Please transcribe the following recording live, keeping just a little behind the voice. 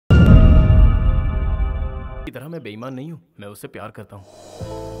आपकी तरह मैं बेईमान नहीं हूँ, मैं उससे प्यार करता हूँ।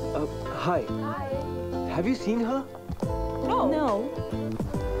 हाय, have you seen her? No.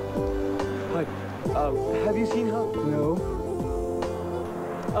 Hi, have you seen her? No.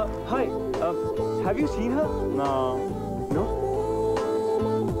 Hi, have you seen her? No. No?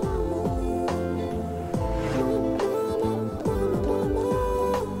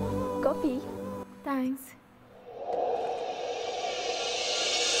 Coffee. Thanks.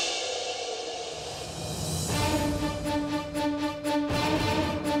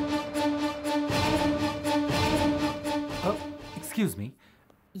 Excuse me.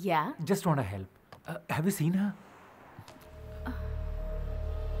 Yeah. Just want to help. Have you seen her?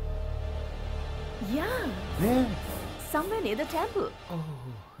 Yeah. Where? Somewhere near the temple. Oh.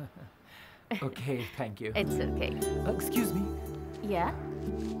 Okay, thank you. It's okay. Excuse me. Yeah.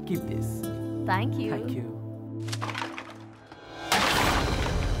 Keep this. Thank you. Thank you.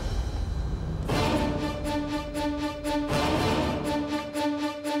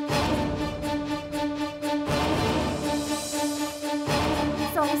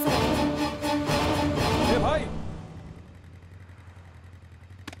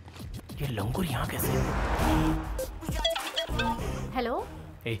 लंगूर यहाँ कैसे? Hello.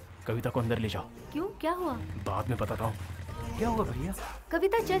 ए, कविता को अंदर ले जाओ। क्यों, क्या हुआ? बाद में बताता हूँ। क्या हुआ भैया?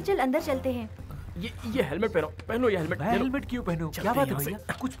 कविता चल चल अंदर चलते हैं। ये हेलमेट पहनो ये हेलमेट। मैं हेलमेट क्यों पहनूं? क्या बात है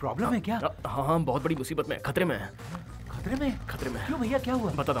भैया? कुछ प्रॉब्लम है क्या? हाँ, बहुत बड़ी मुसीबत में, खतरे में है। खतरे में? खतरे में। क्यों भैया, क्या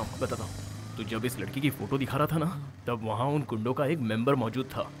हुआ? बताता हूँ। तू जब इस लड़की की फोटो दिखा रहा था ना, तब वहाँ उन गुंडों का एक मेंबर मौजूद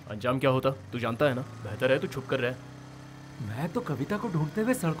था। अंजाम क्या होता तू जानता है ना? बेहतर है तू छुप कर रहे। मैं तो कविता को ढूंढते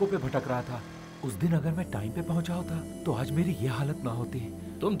हुए सड़कों पे भटक रहा था। उस दिन अगर मैं टाइम पे पहुंचा होता तो आज मेरी ये हालत ना होती।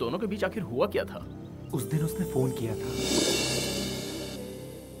 तुम दोनों के बीच आखिर हुआ क्या था? उस दिन उसने फोन किया था।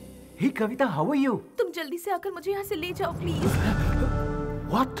 हे कविता, हाउ आर यू? तुम जल्दी से आकर मुझे यहाँ से ले जाओ प्लीज।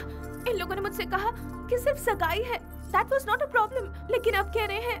 व्हाट? इन लोगों ने मुझसे कहा कि सिर्फ सगाई है। That was not a problem. लेकिन अब कह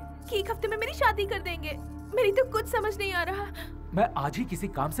रहे हैं कि एक हफ्ते में मेरी शादी कर देंगे। मेरी तो कुछ समझ नहीं आ रहा। मैं आज ही किसी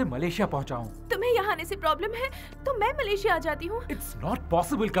काम से मलेशिया पहुंचा हूँ। तुम्हें यहाँ आने से प्रॉब्लम है तो मैं मलेशिया आ जाती हूँ। It's not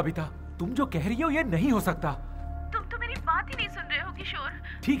possible कविता। तुम जो कह रही हो ये नहीं हो सकता। तुम तो मेरी बात ही नहीं सुन रहे हो किशोर।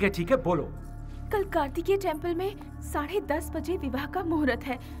 ठीक है बोलो। कल कार्तिकेय टेम्पल में 10:30 बजे विवाह का मुहूर्त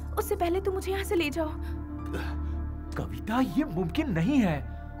है। उससे पहले तुम मुझे यहाँ से ले जाओ। कविता, ये मुमकिन नहीं है।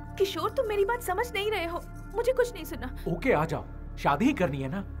 किशोर, तुम मेरी बात समझ नहीं रहे हो। मुझे कुछ नहीं सुना। ओके, आ जाओ। शादी ही करनी है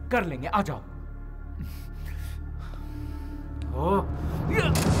ना, कर लेंगे, आ जाओ।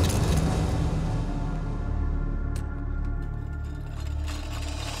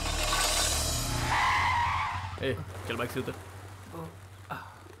 ए, चल बाइक से उतर।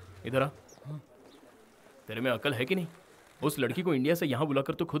 इधर आ। तेरे में अकल है कि नहीं? उस लड़की को इंडिया से यहाँ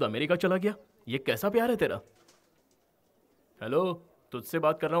बुलाकर तो खुद अमेरिका चला गया। ये कैसा प्यार है तेरा? हेलो, तुझसे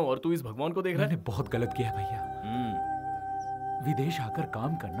बात कर रहा हूँ और तू इस भगवान को देख रहा है? मैंने बहुत गलत किया भैया। विदेश आकर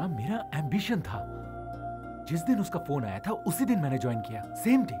काम करना मेरा एम्बिशन था। जिस दिन उसका फोन आया था उसी दिन मैंने ज्वाइन किया,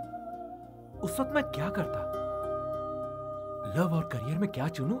 सेम डे। उस वक्त मैं क्या करता? लव और करियर में क्या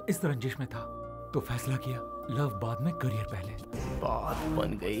चुनूं, इस रंजिश में था। तो फैसला किया, लव बाद में, करियर पहले। बात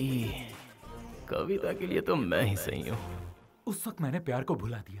बन गई। कविता के लिए तो मैं ही सही हूँ। उस वक्त मैंने प्यार को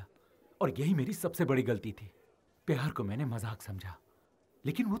भुला दिया और यही मेरी सबसे बड़ी गलती थी। प्यार को मैंने मजाक समझा,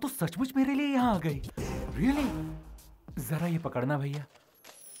 लेकिन वो तो सचमुच मेरे लिए यहाँ आ गई। रियली? जरा ये पकड़ना भैया।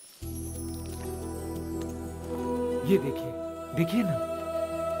 ये देखिए ना,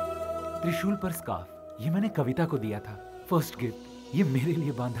 त्रिशूल पर स्कार्फ। ये मैंने कविता को दिया था, फर्स्ट गिफ्ट। ये मेरे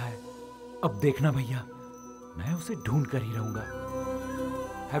लिए बांधा है। अब देखना भैया, मैं उसे ढूंढ कर ही रहूंगा।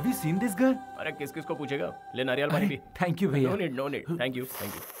 Have you seen this girl? अरे किस को पूछेगा? ले नारियल पानी पी। थैंक यू भैया। No need. Thank you.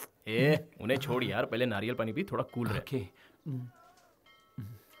 ए, उन्हें छोड़ यार, पहले नारियल पानी पी, थोड़ा कूल रहे।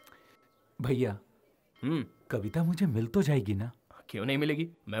 भैया, कविता मुझे मिल तो जाएगी ना? क्यों नहीं मिलेगी?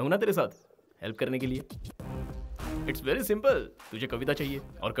 मैं हूं ना तेरे साथ हेल्प करने के लिए। It's very simple. तुझे कविता चाहिए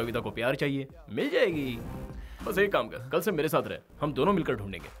और कविता को प्यार चाहिए, मिल जाएगी। बस एक काम कर, कल से मेरे साथ रहे, हम दोनों मिलकर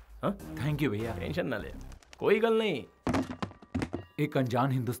ढूंढेंगे। हाँ? थैंक यू भैया। टेंशन ना ले, कोई गल नहीं। एक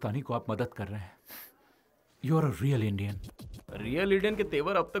अनजान हिंदुस्तानी को आप मदद कर रहे हैं। You are a real Indian. Real Indian के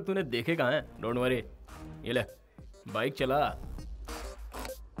तेवर अब तक तूने देखे कहाँ हैं? Don't worry. ये ले, बाइक चला।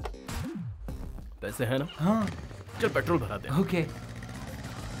 पैसे हैं ना? हाँ। चल पेट्रोल भरा दे। ओके।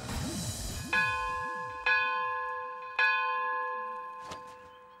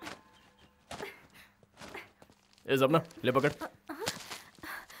 ए ज़बना, ले पकड़।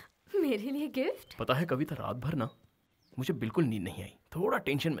 मेरे लिए गिफ्ट? पता है कविता, रात भर ना मुझे बिल्कुल नींद नहीं आई, थोड़ा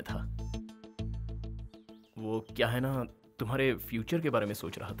टेंशन में था। वो क्या है ना, तुम्हारे फ्यूचर के बारे में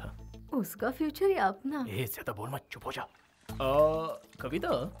सोच रहा था। उसका फ्यूचर या अपना? ज्यादा बोल मत, चुप हो जा।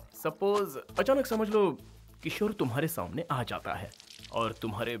 कविता, सपोज अचानक समझ लो किशोर तुम्हारे सामने आ जाता है और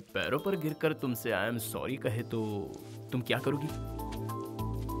तुम्हारे पैरों पर गिरकर तुमसे आई एम सॉरी कहे तो तुम क्या करोगी?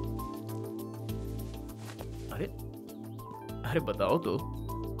 अरे अरे बताओ तो।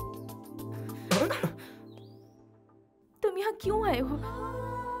 तुम यहाँ क्यों आए हो?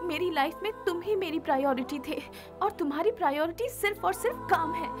 मेरी लाइफ में तुम ही मेरी प्रायोरिटी थे और तुम्हारी प्रायोरिटी सिर्फ और सिर्फ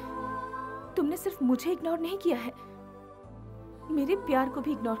काम है। तुमने सिर्फ मुझे इग्नोर नहीं किया है, मेरे प्यार को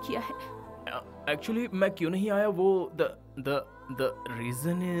भी इग्नोर किया है। एक्चुअली मैं क्यों नहीं आया वो द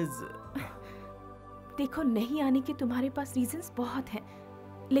रीजन इज। देखो, नहीं आने के तुम्हारे पास रीजंस बहुत हैं,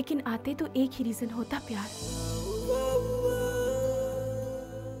 लेकिन आते तो एक ही रीजन होता, प्यार।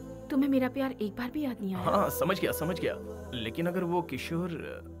 तुम्हें मेरा प्यार एक बार भी याद नहीं आया? हाँ समझ गया। लेकिन अगर वो किशोर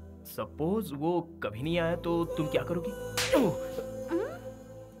सपोज वो कभी नहीं आया तो तुम क्या करोगी?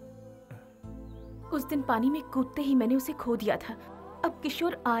 उस दिन पानी में कूदते ही मैंने उसे खो दिया था। अब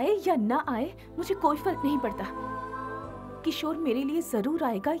किशोर आए या ना आए मुझे कोई फर्क नहीं पड़ता। किशोर मेरे लिए जरूर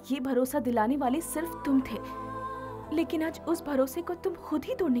आएगा, ये भरोसा दिलाने वाले सिर्फ तुम थे। लेकिन आज उस भरोसे को तुम खुद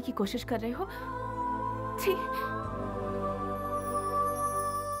ही तोड़ने की कोशिश कर रहे हो।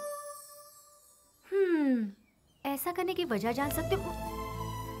 ऐसा करने की वजह जान सकते हो?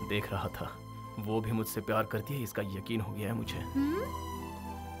 देख रहा था, वो भी मुझसे प्यार करती है, इसका यकीन हो गया है मुझे।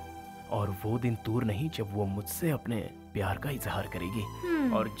 और वो दिन दूर नहीं जब वो मुझसे अपने प्यार का इजहार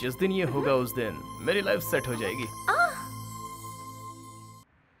करेगी। और जिस दिन ये होगा उस दिन मेरी लाइफ सेट हो जाएगी।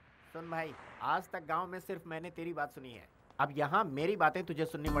 सुन भाई, आज तक गांव में सिर्फ मैंने तेरी बात सुनी है, अब यहाँ मेरी बातें तुझे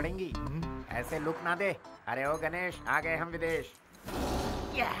सुननी पड़ेंगी। ऐसे लुक ना दे। अरे ओ गणेश, आ गए हम विदेश।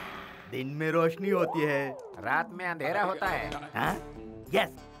 दिन में रोशनी होती है, रात में अंधेरा होता है। हाँ?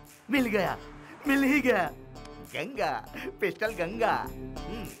 यस, मिल ही गया। गंगा, पिस्टल गंगा।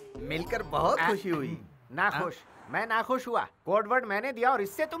 मिलकर बहुत खुशी हुई। नाखुश? मैं नाखुश हुआ। कोड वर्ड मैंने दिया और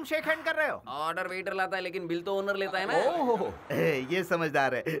इससे तुम शेक हैंड कर रहे हो। ऑर्डर वेटर लाता है लेकिन बिल तो ओनर लेता है ना। ओह, ये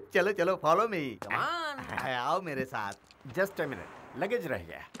समझदार है। चलो फॉलो मी। आओ मेरे साथ। जस्ट अ मिनट, लगेज रह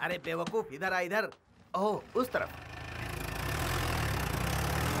गया। अरे बेवकूफ, इधर आ इधर। ओह, उस तरफ।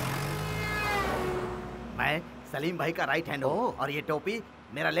 मैं सलीम भाई का राइट हैंड हूँ और ये टोपी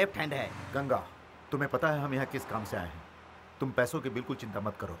मेरा लेफ्ट हैंड है। गंगा, तुम्हें पता है हम यहाँ किस काम से आए हैं? तुम पैसों की बिल्कुल चिंता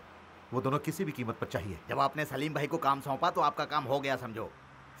मत करो, वो दोनों किसी भी कीमत पर चाहिए। जब आपने सलीम भाई को काम सौंपा तो आपका काम हो गया समझो।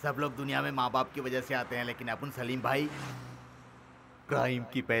 सब लोग दुनिया में माँ बाप की वजह से आते हैं, लेकिन अपन सलीम भाई क्राइम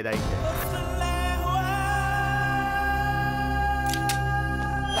की पैदाइश है।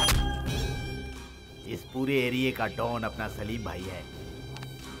 इस पूरे एरिया का डॉन अपना सलीम भाई है।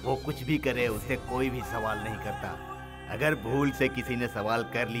 वो कुछ भी करे उससे कोई भी सवाल नहीं करता। अगर भूल से किसी ने सवाल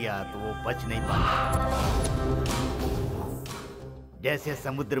कर लिया तो वो बच नहीं पाता। जैसे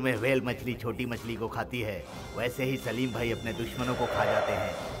समुद्र में व्हेल मछली छोटी मछली को खाती है, वैसे ही सलीम भाई अपने दुश्मनों को खा जाते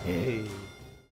हैं।